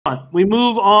We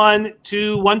move on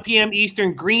to 1 p.m.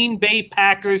 Eastern. Green Bay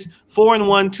Packers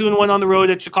 4-1, 2-1 on the road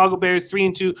at Chicago Bears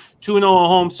 3-2, 2-0 at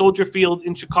home. Soldier Field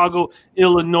in Chicago,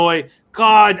 Illinois.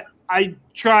 God, I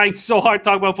try so hard to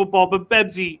talk about football, but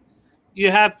Bebsie,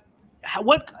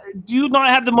 what do you not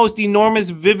have the most enormous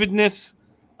vividness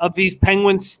of these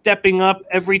Penguins stepping up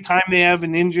every time they have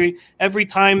an injury? Every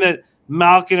time that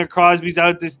Malkin or Crosby's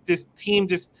out, this team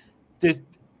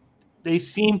they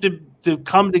seem to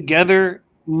come together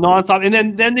nonstop,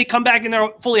 and then they come back and they're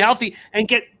fully healthy and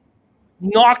get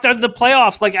knocked out of the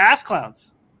playoffs like ass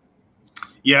clowns.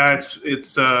 Yeah,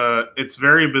 it's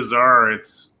very bizarre.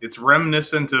 It's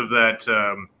reminiscent of that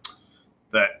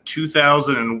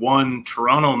 2001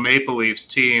 Toronto Maple Leafs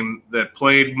team that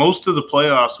played most of the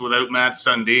playoffs without Matt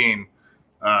Sundin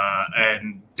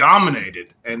and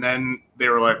dominated. And then they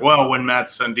were like, well, when Matt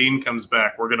Sundin comes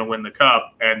back, we're going to win the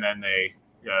cup. And then they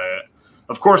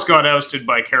of course, got ousted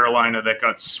by Carolina that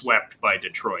got swept by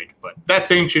Detroit. But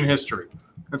that's ancient history.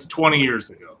 That's 20 years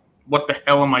ago. What the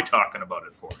hell am I talking about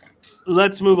it for?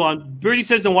 Let's move on. Birdie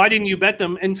says, then why didn't you bet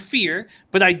them? In fear,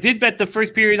 but I did bet the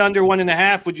first period under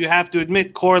 1.5, which you have to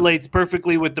admit correlates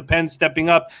perfectly with the Pens stepping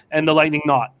up and the Lightning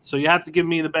not. So you have to give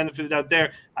me the benefit of the doubt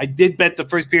there. I did bet the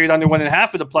first period under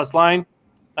 1.5 with a plus line.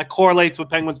 That correlates with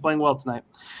Penguins playing well tonight.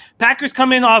 Packers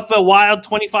come in off a wild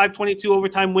 25-22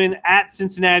 overtime win at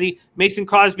Cincinnati. Mason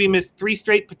Crosby missed 3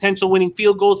 straight potential winning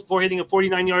field goals before hitting a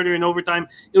 49-yarder in overtime.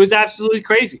 It was absolutely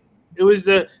crazy. It was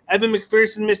Evan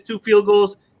McPherson missed 2 field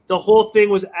goals. The whole thing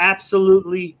was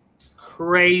absolutely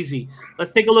crazy.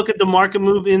 Let's take a look at the market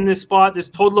move in this spot. This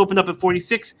total opened up at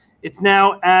 46. It's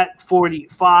now at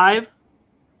 45.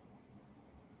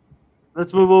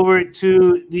 Let's move over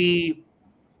to the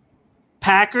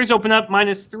Packers. Open up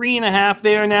 -3.5.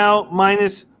 They are now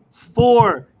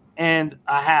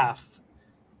 -4.5.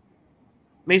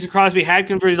 Mason Crosby had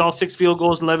converted all 6 field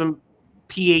goals, 11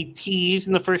 PATs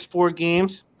in the first 4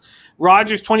 games.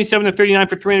 Rodgers, 27-39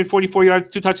 for 344 yards,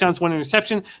 2 touchdowns, 1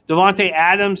 interception. Devontae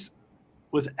Adams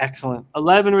was excellent.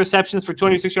 11 receptions for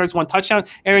 206 yards, 1 touchdown.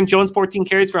 Aaron Jones, 14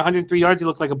 carries for 103 yards. He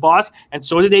looked like a boss. And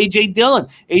so did A.J. Dillon.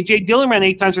 A.J. Dillon ran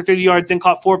 8 times for 30 yards, then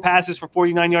caught 4 passes for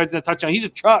 49 yards and a touchdown. He's a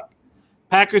truck.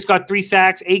 Packers got 3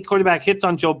 sacks, 8 quarterback hits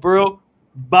on Joe Burrow.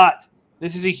 But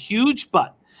this is a huge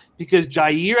but, because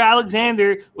Jair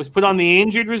Alexander was put on the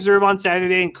injured reserve on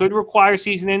Saturday and could require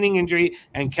season-ending injury,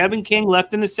 and Kevin King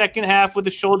left in the second half with a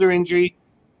shoulder injury.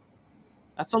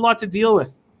 That's a lot to deal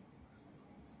with.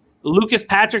 Lucas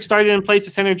Patrick started in place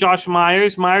of center Josh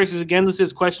Myers. Myers is again listed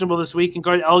as questionable this week, and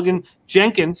guard Elgin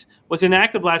Jenkins was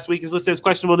inactive last week, is listed as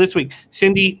questionable this week.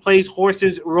 Cindy plays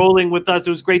horses rolling with us. It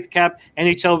was great to cap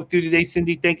NHL with you today,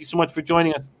 Cindy. Thank you so much for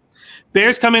joining us.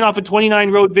 Bears coming off a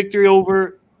 29-road victory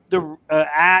over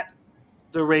at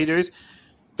the Raiders.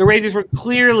 The Raiders were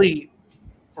clearly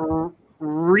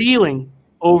reeling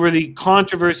over the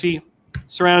controversy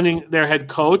surrounding their head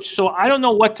coach. So I don't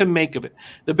know what to make of it.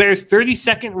 The Bears'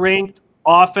 32nd ranked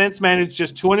offense managed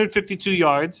just 252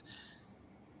 yards.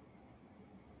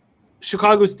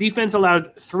 Chicago's defense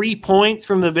allowed 3 points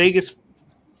from the Vegas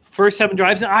first 7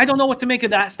 drives. And I don't know what to make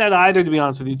of that stat either, to be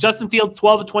honest with you. Justin Fields,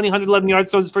 12 of 20, 111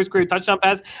 yards, throws his first career touchdown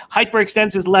pass. Hyper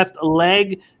extends his left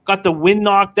leg, got the wind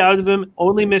knocked out of him,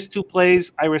 only missed 2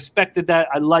 plays. I respected that.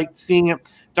 I liked seeing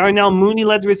it. Darnell Mooney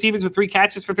led the receivers with 3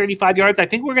 catches for 35 yards. I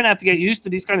think we're going to have to get used to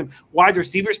these kind of wide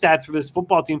receiver stats for this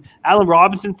football team. Allen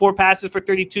Robinson, 4 passes for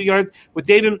 32 yards. With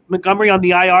David Montgomery on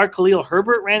the IR, Khalil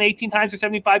Herbert ran 18 times for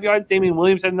 75 yards. Damian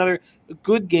Williams had another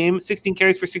good game, 16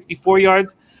 carries for 64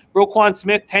 yards. Roquan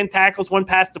Smith, 10 tackles, 1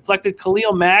 pass deflected.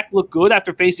 Khalil Mack looked good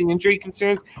after facing injury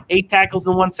concerns, 8 tackles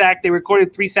and 1 sack. They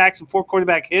recorded 3 sacks and 4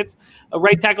 quarterback hits.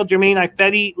 Right tackle Jermaine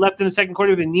Ifedi left in the second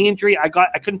quarter with a knee injury. I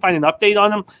couldn't find an update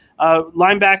on him.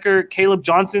 Linebacker Caleb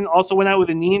Johnson also went out with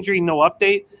a knee injury, no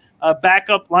update.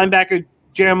 Backup linebacker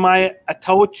Jeremiah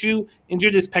Atochu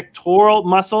injured his pectoral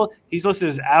muscle. He's listed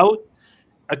as out.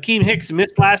 Akeem Hicks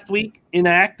missed last week,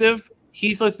 inactive.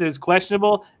 He's listed as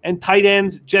questionable. And tight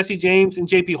ends Jesse James and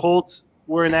JP Holtz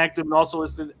were inactive and also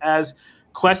listed as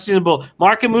questionable.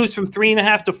 Market moves from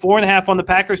 3.5 to 4.5 on the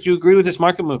Packers. Do you agree with this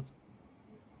market move?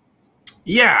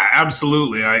 Yeah,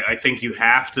 absolutely. I think you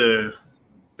have to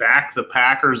back the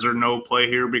Packers or no play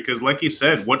here because, like you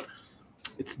said,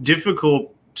 it's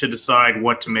difficult to decide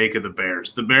what to make of the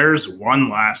Bears. The Bears won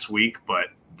last week, but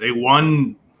they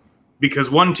won because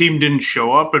one team didn't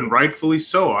show up, and rightfully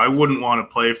so. I wouldn't want to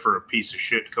play for a piece of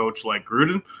shit coach like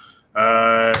Gruden.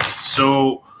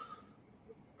 So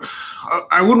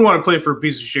I wouldn't want to play for a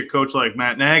piece of shit coach like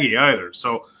Matt Nagy either.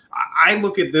 So I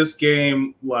look at this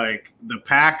game like the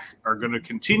Pack are going to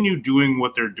continue doing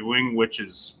what they're doing, which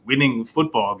is winning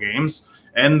football games.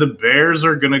 and the Bears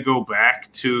are going to go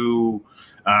back to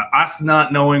us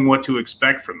not knowing what to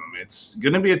expect from them. It's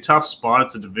going to be a tough spot.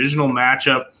 It's a divisional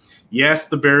matchup. Yes,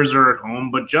 the Bears are at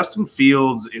home, but Justin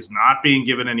Fields is not being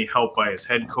given any help by his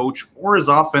head coach or his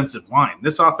offensive line.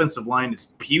 This offensive line is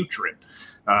putrid.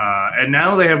 And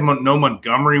now they have no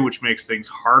Montgomery, which makes things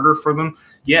harder for them.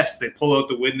 Yes, they pull out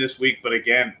the win this week, but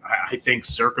again, I think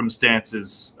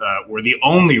circumstances were the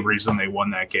only reason they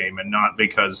won that game, and not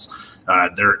because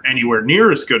they're anywhere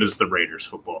near as good as the Raiders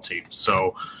football team.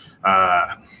 So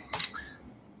I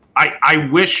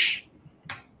wish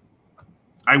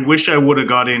I would have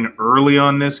got in early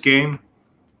on this game.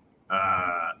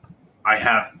 I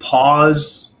have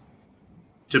pause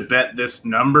to bet this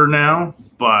number now,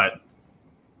 but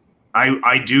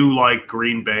I do like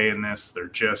Green Bay in this. They're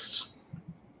just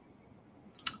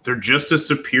a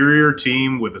superior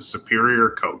team with a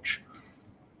superior coach.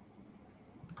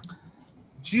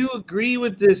 Do you agree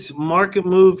with this market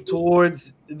move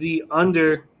towards the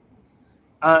under?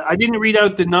 I didn't read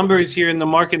out the numbers here in the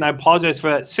market, and I apologize for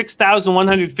that.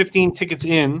 6,115 tickets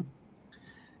in.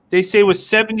 They say with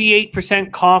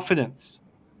 78% confidence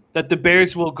that the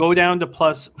Bears will go down to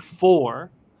 +4.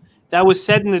 That was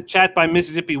said in the chat by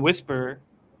Mississippi Whisperer.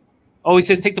 Oh, he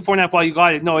says take the 4.5 while you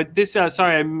got it. No,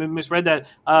 sorry, I misread that.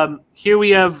 Here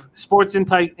we have Sports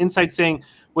Insight saying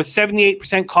with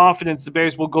 78% confidence the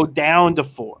Bears will go down to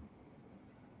 4.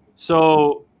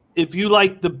 So if you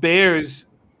like the Bears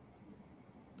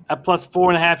at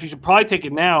 +4.5, you should probably take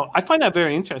it now. I find that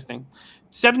very interesting.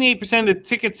 78% of the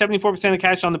tickets, 74% of the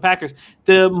cash on the Packers.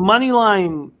 The money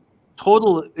line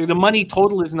total, or the money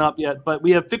total isn't up yet, but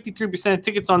we have 53% of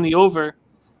tickets on the over.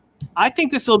 I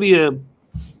think this will be a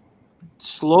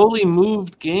slowly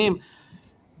moved game.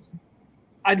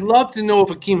 I'd love to know if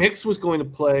Akeem Hicks was going to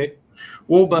play.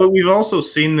 Well, but we've also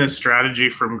seen this strategy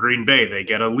from Green Bay. They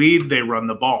get a lead, they run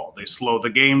the ball, they slow the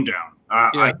game down.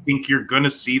 I think you're going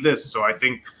to see this. So I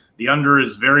think the under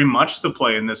is very much the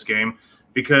play in this game,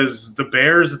 because the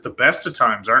Bears at the best of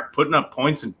times aren't putting up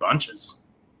points in bunches.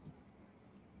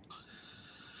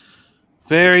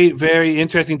 Very, very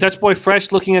interesting. Dutch Boy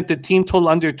Fresh looking at the team total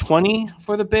under 20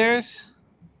 for the Bears.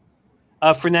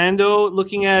 Fernando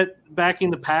looking at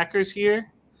backing the Packers here.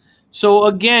 So,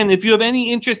 again, if you have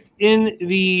any interest in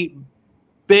the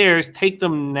Bears, take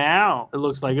them now, it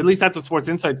looks like. At least that's what Sports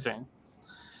Insight's saying.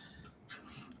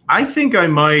 I think I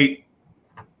might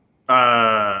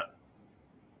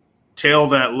tail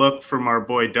that look from our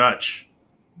boy Dutch.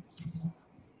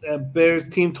 Bears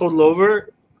team total over?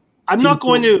 I'm not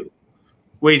going to...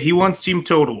 Wait, he wants team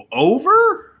total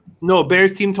over? No,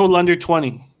 Bears team total under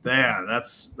 20. Yeah,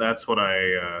 that's what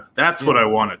what I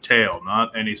want to tail,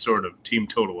 not any sort of team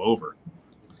total over.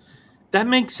 That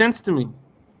makes sense to me.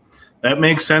 That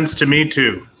makes sense to me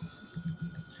too.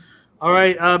 All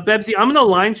right, Bebsie, I'm going to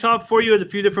line shop for you at a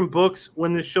few different books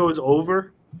when this show is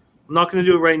over. I'm not going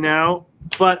to do it right now,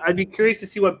 but I'd be curious to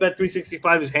see what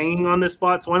Bet365 is hanging on this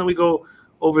spot. So why don't we go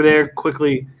over there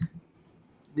quickly?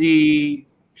 The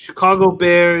Chicago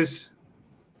Bears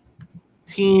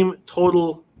team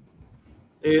total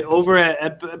over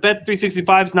at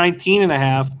Bet365 is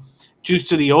 19.5, juice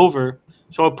to the over.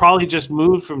 So it probably just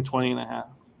moved from 20.5.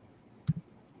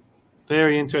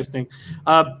 Very interesting.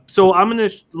 So I'm going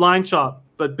to line shop,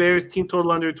 but Bears team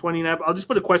total under 20.5. I'll just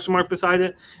put a question mark beside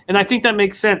it, and I think that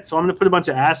makes sense. So I'm going to put a bunch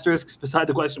of asterisks beside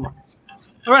the question marks.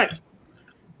 All right.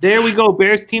 There we go.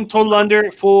 Bears team total under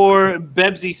for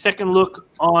Bebsy. Second look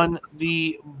on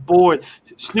the board.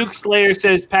 Snook Slayer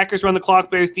says Packers run the clock.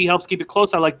 Bears D helps keep it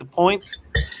close. I like the points.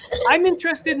 I'm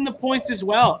interested in the points as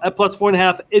well at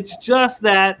 +4.5. It's just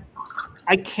that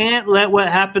I can't let what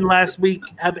happened last week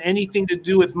have anything to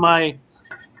do with my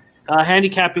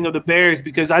handicapping of the Bears,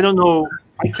 because I don't know.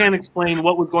 I can't explain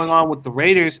what was going on with the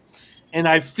Raiders. And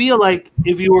I feel like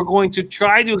if you were going to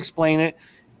try to explain it,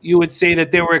 you would say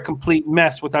that they were a complete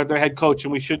mess without their head coach,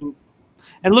 and we shouldn't.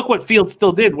 And look what Fields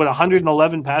still did,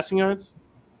 111 passing yards.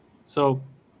 So,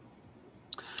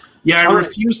 yeah, I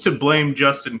refuse to blame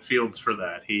Justin Fields for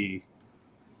that. He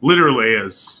literally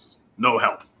is no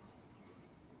help.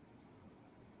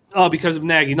 Oh, because of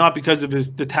Nagy, not because of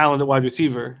the talent at wide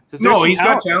receiver. No, he's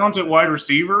got talent at wide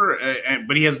receiver,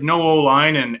 but he has no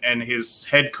O-line, and his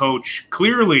head coach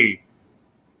clearly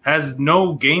has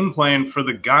no game plan for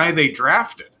the guy they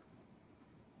drafted.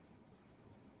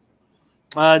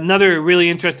 Another really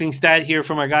interesting stat here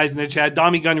from our guys in the chat.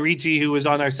 Dami Gunrici, who was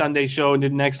on our Sunday show and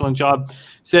did an excellent job,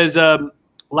 says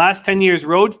last 10 years,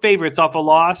 road favorites off a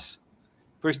loss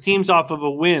versus teams off of a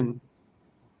win,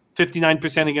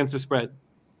 59% against the spread.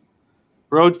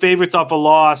 Road favorites off a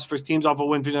loss versus teams off a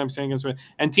win, 59% against the spread.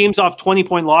 And teams off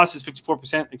 20-point losses,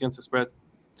 54% against the spread.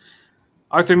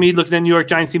 Arthur Mead looking at New York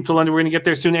Giants team to London. We're going to get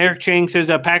there soon. Eric Chang says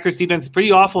Packers defense is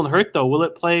pretty awful and hurt, though. Will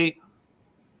it play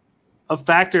a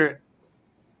factor?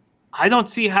 I don't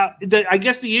see how. I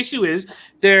guess the issue is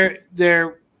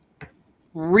their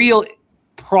real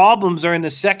problems are in the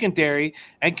secondary,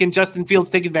 and can Justin Fields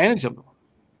take advantage of them?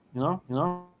 You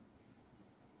know.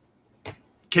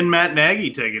 Can Matt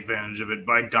Nagy take advantage of it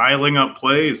by dialing up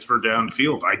plays for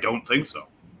downfield? I don't think so.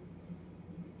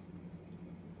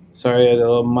 Sorry, I had a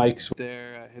little mic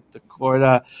there. I hit the cord.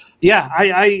 Yeah,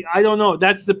 I don't know.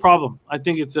 That's the problem. I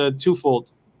think it's a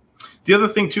twofold. The other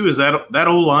thing, too, is that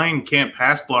O-line can't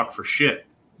pass block for shit.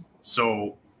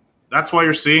 So that's why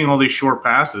you're seeing all these short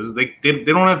passes. They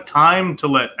don't have time to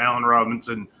let Allen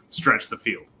Robinson stretch the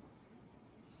field.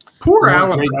 Poor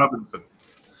Allen Robinson.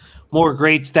 More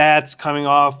great stats coming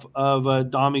off of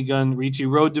Dommy Gun Ricci.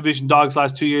 Road division dogs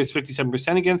last 2 years,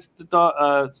 57% against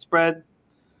the spread.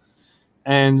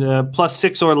 And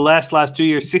 +6 or less last 2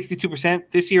 years, 62%.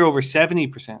 This year, over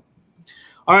 70%.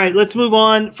 All right, let's move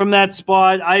on from that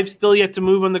spot. I've still yet to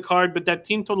move on the card, but that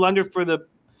team total under for the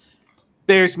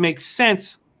Bears makes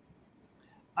sense.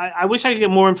 I wish I could get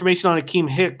more information on Akeem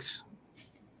Hicks.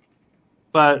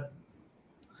 But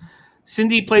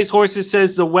Cindy Plays Horses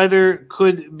says the weather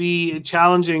could be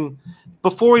challenging.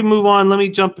 Before we move on, let me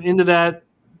jump into that.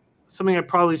 Something I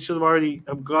probably should have already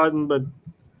have gotten, but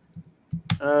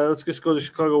let's just go to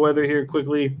Chicago weather here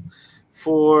quickly.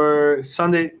 For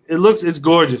Sunday, it's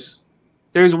gorgeous.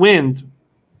 There's wind,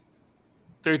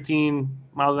 13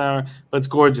 miles an hour, but it's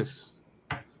gorgeous.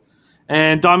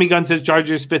 And Dommy Gun says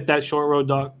Chargers fit that short road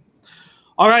dog.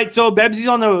 All right, so Bebsie's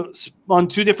on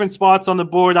two different spots on the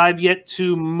board. I've yet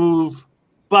to move,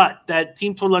 but that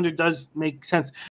team total under does make sense.